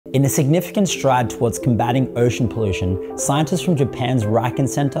In a significant stride towards combating ocean pollution, scientists from Japan's RIKEN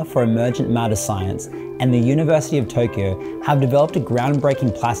Center for Emergent Matter Science and the University of Tokyo have developed a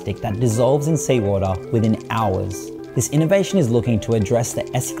groundbreaking plastic that dissolves in seawater within hours. This innovation is looking to address the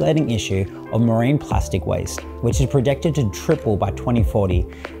escalating issue of marine plastic waste, which is projected to triple by 2040,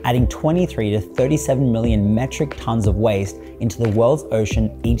 adding 23 to 37 million metric tons of waste into the world's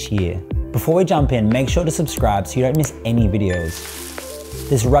ocean each year. Before we jump in, make sure to subscribe so you don't miss any videos.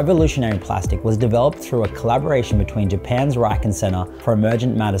 This revolutionary plastic was developed through a collaboration between Japan's RIKEN Center for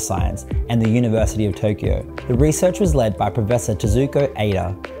Emergent Matter Science and the University of Tokyo. The research was led by Professor Tezuko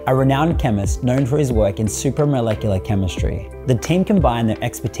Aida, a renowned chemist known for his work in supramolecular chemistry. The team combined their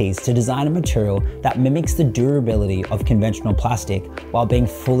expertise to design a material that mimics the durability of conventional plastic while being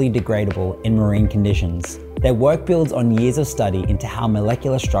fully degradable in marine conditions. Their work builds on years of study into how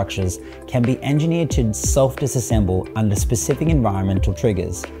molecular structures can be engineered to self-disassemble under specific environmental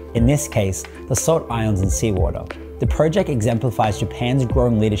triggers. In this case, the salt ions in seawater. The project exemplifies Japan's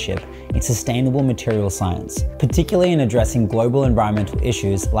growing leadership in sustainable material science, particularly in addressing global environmental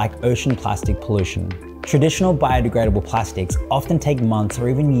issues like ocean plastic pollution. Traditional biodegradable plastics often take months or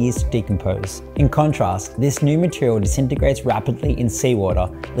even years to decompose. In contrast, this new material disintegrates rapidly in seawater,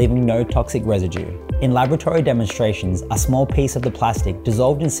 leaving no toxic residue. In laboratory demonstrations, a small piece of the plastic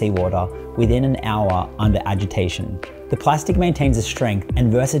dissolved in seawater within an hour under agitation. The plastic maintains the strength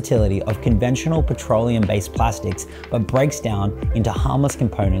and versatility of conventional petroleum-based plastics, but breaks down into harmless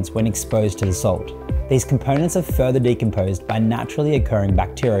components when exposed to the salt. These components are further decomposed by naturally occurring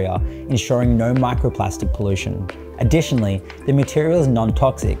bacteria, ensuring no microplastic pollution. Additionally, the material is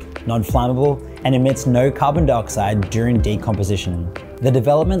non-toxic, non-flammable, and emits no carbon dioxide during decomposition. The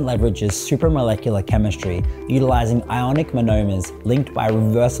development leverages supramolecular chemistry, utilizing ionic monomers linked by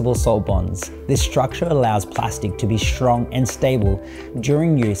reversible salt bonds. This structure allows plastic to be strong and stable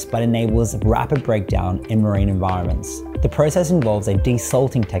during use but enables rapid breakdown in marine environments. The process involves a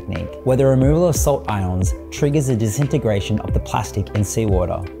desalting technique, where the removal of salt ions triggers the disintegration of the plastic in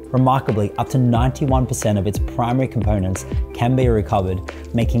seawater. Remarkably, up to 91% of its primary components can be recovered,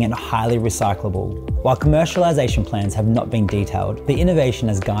 making it highly recyclable. While commercialization plans have not been detailed, the innovation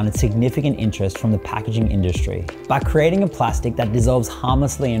has garnered significant interest from the packaging industry. By creating a plastic that dissolves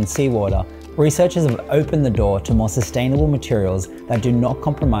harmlessly in seawater, researchers have opened the door to more sustainable materials that do not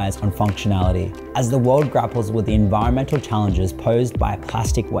compromise on functionality. As the world grapples with the environmental challenges posed by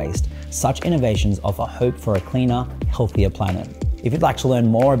plastic waste, such innovations offer hope for a cleaner, healthier planet. If you'd like to learn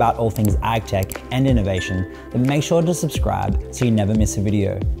more about all things agtech and innovation, then make sure to subscribe so you never miss a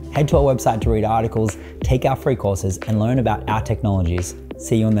video. Head to our website to read articles, take our free courses, and learn about our technologies.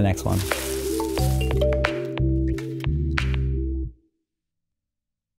 See you in the next one.